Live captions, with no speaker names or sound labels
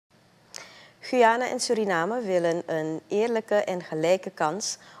Guyana en Suriname willen een eerlijke en gelijke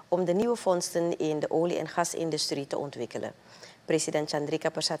kans om de nieuwe vondsten in de olie- en gasindustrie te ontwikkelen. President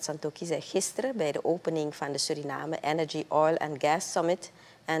Presidenten Santokhi zei gisteren bij de opening van de Suriname Energy, Oil and Gas Summit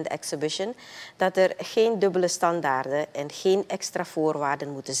and Exhibition dat er geen dubbele standaarden en geen extra voorwaarden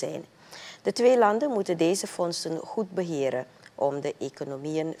moeten zijn. De twee landen moeten deze vondsten goed beheren om de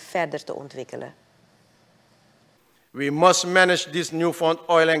economieën verder te ontwikkelen. We must manage these newfound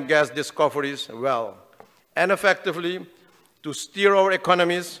oil and gas discoveries well and effectively to steer our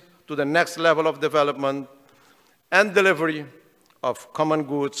economies to the next level of development and delivery of common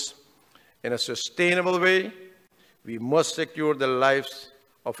goods in a sustainable way. We must secure the lives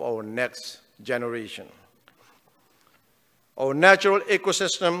of our next generation. Our natural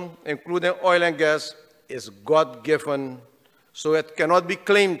ecosystem, including oil and gas, is God-given, so it cannot be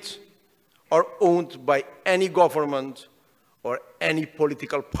claimed or owned by any government or any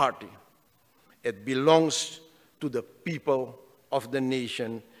political party. It belongs to the people of the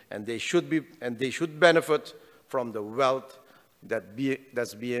nation, and they should benefit from the wealth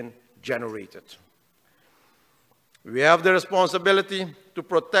that's being generated. We have the responsibility to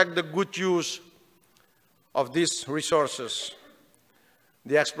protect the good use of these resources.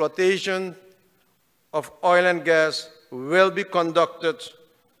 The exploitation of oil and gas will be conducted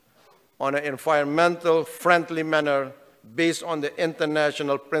on an environmental friendly manner based on the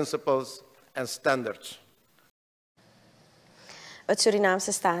international principles and standards. Het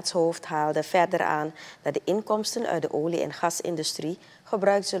Surinaamse staatshoofd haalde verder aan dat de inkomsten uit de olie- en gasindustrie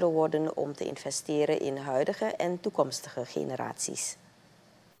gebruikt zullen worden om te investeren in huidige en toekomstige generaties.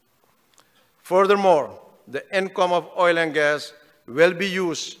 Furthermore, the income of oil and gas will be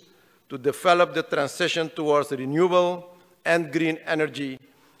used to develop the transition towards renewable and green energy,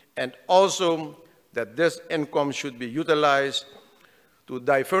 and also that this income should be utilized to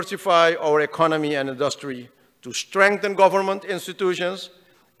diversify our economy and industry, to strengthen government institutions,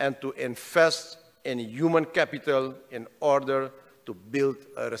 and to invest in human capital in order to build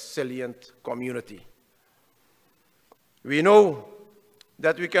a resilient community. We know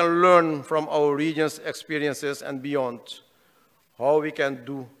that we can learn from our region's experiences and beyond how we can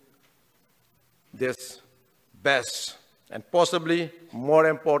do this best, and possibly, more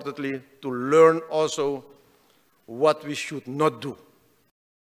importantly, to learn also what we should not do.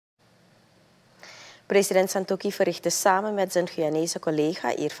 President Santokhi verrichtte samen met zijn Guyanese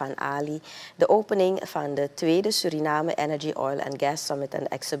collega Irfan Ali de opening van de tweede Suriname Energy, Oil and Gas Summit and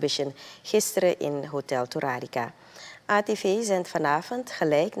Exhibition gisteren in Hotel Torarica. ATV zendt vanavond,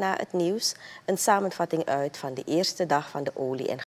 gelijk na het nieuws, een samenvatting uit van de eerste dag van de olie- en